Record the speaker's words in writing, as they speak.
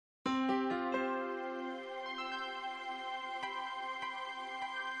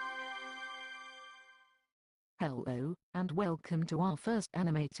Hello, and welcome to our first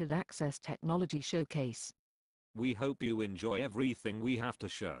animated access technology showcase. We hope you enjoy everything we have to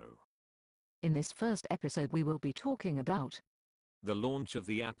show. In this first episode we will be talking about The launch of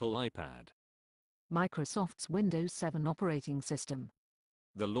the Apple iPad, Microsoft's Windows 7 operating system,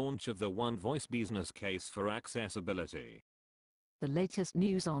 the launch of the One Voice business case for accessibility, the latest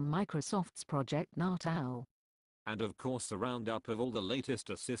news on Microsoft's Project Natal, and of course the roundup of all the latest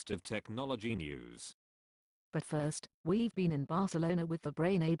assistive technology news. but first, we've been in Barcelona with the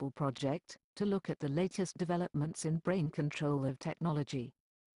Brainable project to look at the latest developments in brain control of technology.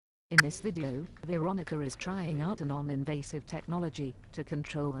 In this video, Veronica is trying out a non-invasive technology to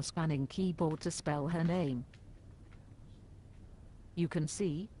control a spanning keyboard to spell her name. You can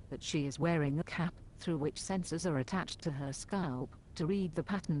see that she is wearing a cap through which sensors are attached to her scalp to read the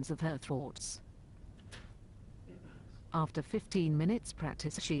patterns of her thoughts. After 15 minutes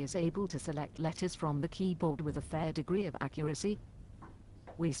practice, she is able to select letters from the keyboard with a fair degree of accuracy.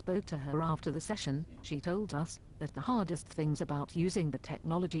 We spoke to her after the session. She told us that the hardest things about using the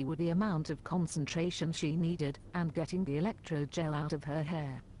technology were the amount of concentration she needed and getting the electrode gel out of her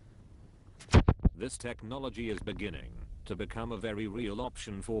hair. This technology is beginning to become a very real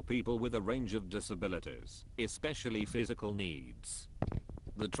option for people with a range of disabilities, especially physical needs.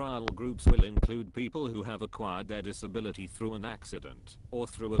 The trial groups will include people who have acquired their disability through an accident, or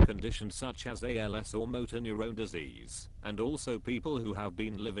through a condition such as ALS or motor neurone disease, and also people who have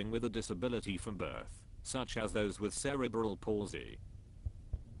been living with a disability from birth, such as those with cerebral palsy.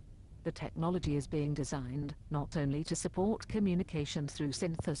 The technology is being designed not only to support communication through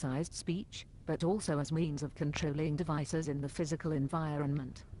synthesized speech, but also as means of controlling devices in the physical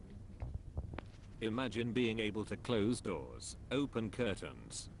environment. Imagine being able to close doors, open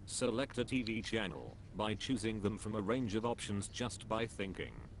curtains, select a TV channel, by choosing them from a range of options just by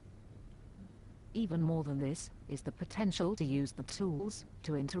thinking. Even more than this, is the potential to use the tools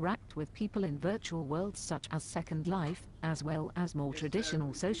to interact with people in virtual worlds such as Second Life, as well as more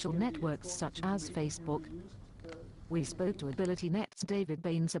traditional social networks such as Facebook. We spoke to AbilityNet's David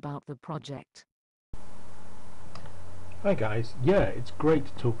Baines about the project. Hi guys, yeah, it's great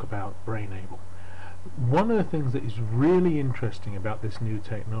to talk about Brainable. One of the things that is really interesting about this new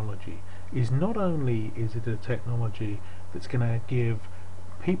technology is not only is it a technology that's going to give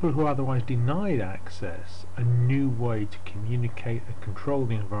people who are otherwise denied access a new way to communicate and control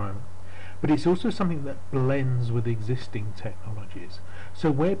the environment, but it's also something that blends with existing technologies. So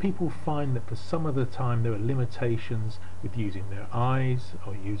where people find that for some of the time there are limitations with using their eyes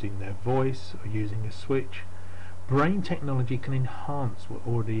or using their voice or using a switch, brain technology can enhance what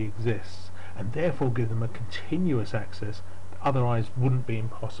already exists and therefore give them a continuous access that otherwise wouldn't be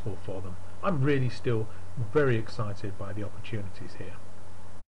impossible for them. I'm really still very excited by the opportunities here.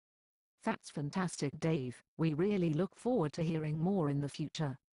 That's fantastic, Dave. We really look forward to hearing more in the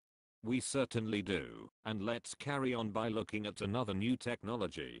future. We certainly do, and let's carry on by looking at another new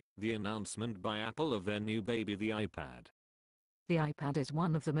technology, the announcement by Apple of their new baby, the iPad. The iPad is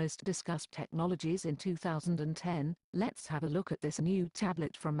one of the most discussed technologies in 2010. Let's have a look at this new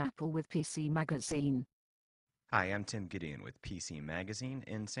tablet from Apple with PC Magazine. Hi, I'm Tim Gideon with PC Magazine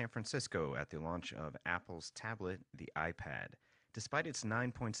in San Francisco at the launch of Apple's tablet, the iPad. Despite its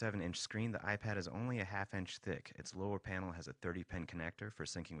 9.7-inch screen, the iPad is only a half-inch thick. Its lower panel has a 30-pin connector for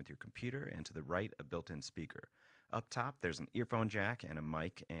syncing with your computer, and to the right, a built-in speaker. Up top, there's an earphone jack and a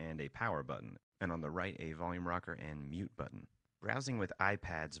mic and a power button, and on the right, a volume rocker and mute button. Browsing with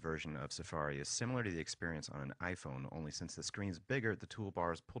iPad's version of Safari is similar to the experience on an iPhone, only since the screen's bigger, the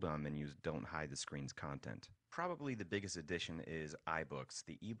toolbar's pull-down menus don't hide the screen's content. Probably the biggest addition is iBooks,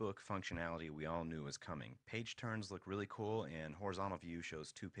 the ebook functionality we all knew was coming. Page turns look really cool, and horizontal view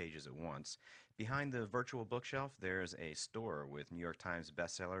shows 2 pages at once. Behind the virtual bookshelf, there's a store with New York Times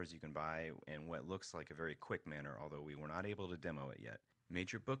bestsellers you can buy in what looks like a very quick manner, although we were not able to demo it yet.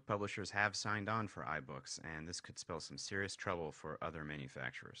 Major book publishers have signed on for iBooks, and this could spell some serious trouble for other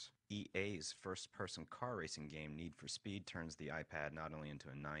manufacturers. EA's first-person car racing game Need for Speed turns the iPad not only into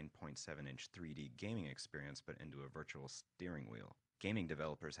a 9.7-inch 3D gaming experience, but into a virtual steering wheel. Gaming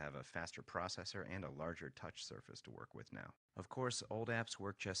developers have a faster processor and a larger touch surface to work with now. Of course, old apps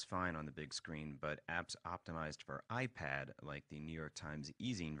work just fine on the big screen, but apps optimized for iPad, like the New York Times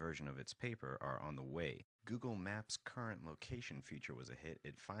e-zine version of its paper, are on the way. Google Maps' current location feature was a hit.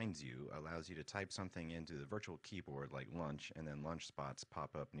 It finds you, allows you to type something into the virtual keyboard like lunch, and then lunch spots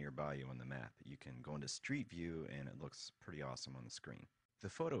pop up nearby you on the map. You can go into Street View, and it looks pretty awesome on the screen. The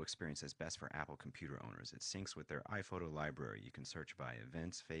photo experience is best for Apple computer owners. It syncs with their iPhoto library. You can search by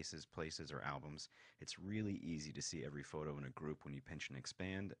events, faces, places, or albums. It's really easy to see every photo in a group when you pinch and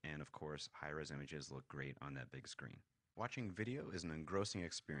expand, and of course, high-res images look great on that big screen. Watching video is an engrossing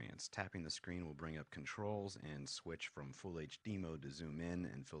experience. Tapping the screen will bring up controls and switch from Full HD mode to zoom in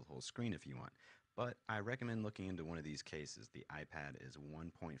and fill the whole screen if you want. But I recommend looking into one of these cases. The iPad is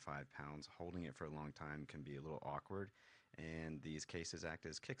 1.5 pounds. Holding it for a long time can be a little awkward, and these cases act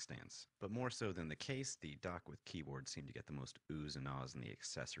as kickstands. But more so than the case, the dock with keyboard seem to get the most oohs and ahs in the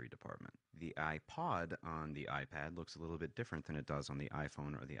accessory department. The iPod on the iPad looks a little bit different than it does on the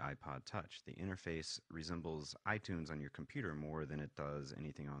iPhone or the iPod Touch. The interface resembles iTunes on your computer more than it does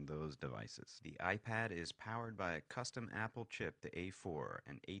anything on those devices. The iPad is powered by a custom Apple chip, the A4,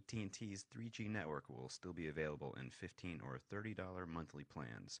 and AT&T's 3G network will still be available in $15 or $30 monthly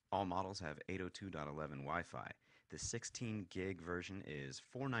plans. All models have 802.11 Wi-Fi. The 16 gig version is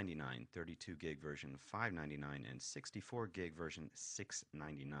 $499, 32 gig version $599, and 64 gig version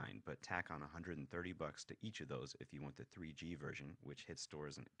 $699. But tack on $130 to each of those if you want the 3G version, which hits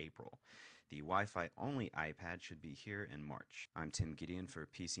stores in April. The Wi-Fi only iPad should be here in March. I'm Tim Gideon for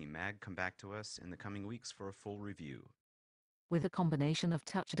PC Mag. Come back to us in the coming weeks for a full review. With a combination of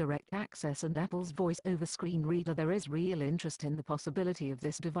touch direct access and Apple's voice over screen reader, there is real interest in the possibility of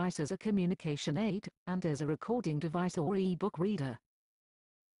this device as a communication aid, and as a recording device or e-book reader.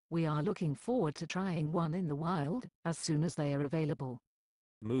 We are looking forward to trying one in the wild, as soon as they are available.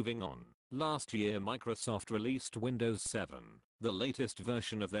 Moving on. Last year Microsoft released Windows 7, the latest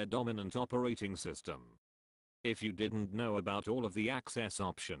version of their dominant operating system. If you didn't know about all of the access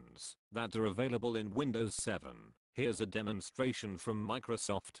options that are available in Windows 7, here's a demonstration from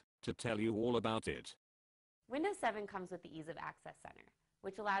Microsoft to tell you all about it. Windows 7 comes with the Ease of Access Center,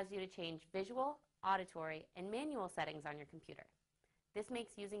 which allows you to change visual, auditory, and manual settings on your computer. This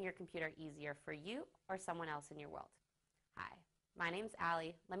makes using your computer easier for you or someone else in your world. Hi, my name's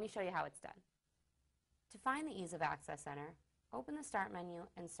Allie. Let me show you how it's done. To find the Ease of Access Center, open the Start menu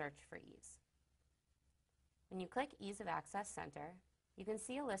and search for Ease. When you click Ease of Access Center, you can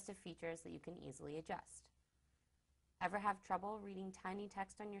see a list of features that you can easily adjust. Ever have trouble reading tiny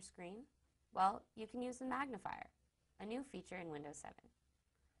text on your screen? Well, you can use the magnifier, a new feature in Windows 7.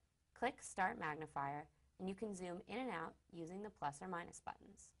 Click Start Magnifier and you can zoom in and out using the plus or minus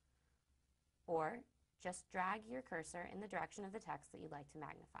buttons. Or just drag your cursor in the direction of the text that you'd like to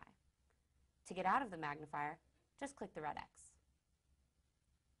magnify. To get out of the magnifier, just click the red X.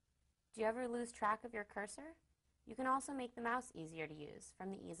 Do you ever lose track of your cursor? You can also make the mouse easier to use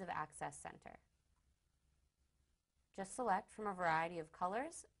from the Ease of Access Center. Just select from a variety of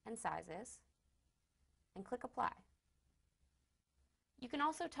colors and sizes and click Apply. You can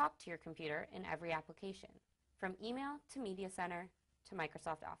also talk to your computer in every application, from email to Media Center to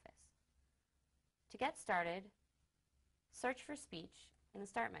Microsoft Office. To get started, search for speech in the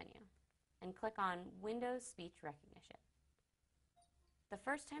Start menu and click on Windows Speech Recognition. The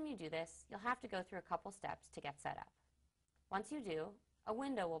first time you do this, you'll have to go through a couple steps to get set up. Once you do, a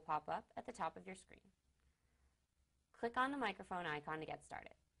window will pop up at the top of your screen. Click on the microphone icon to get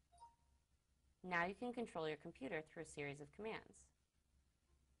started. Now you can control your computer through a series of commands.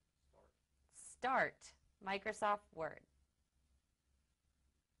 Start Microsoft Word.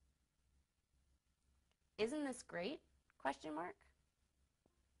 Isn't this great? Question mark.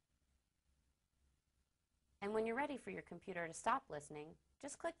 And when you're ready for your computer to stop listening,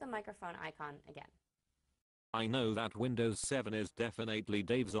 just click the microphone icon again. I know that Windows 7 is definitely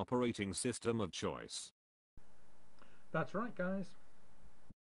Dave's operating system of choice. That's right, guys.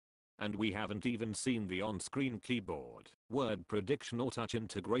 And we haven't even seen the on-screen keyboard, word prediction or touch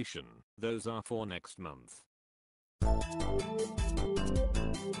integration. Those are for next month.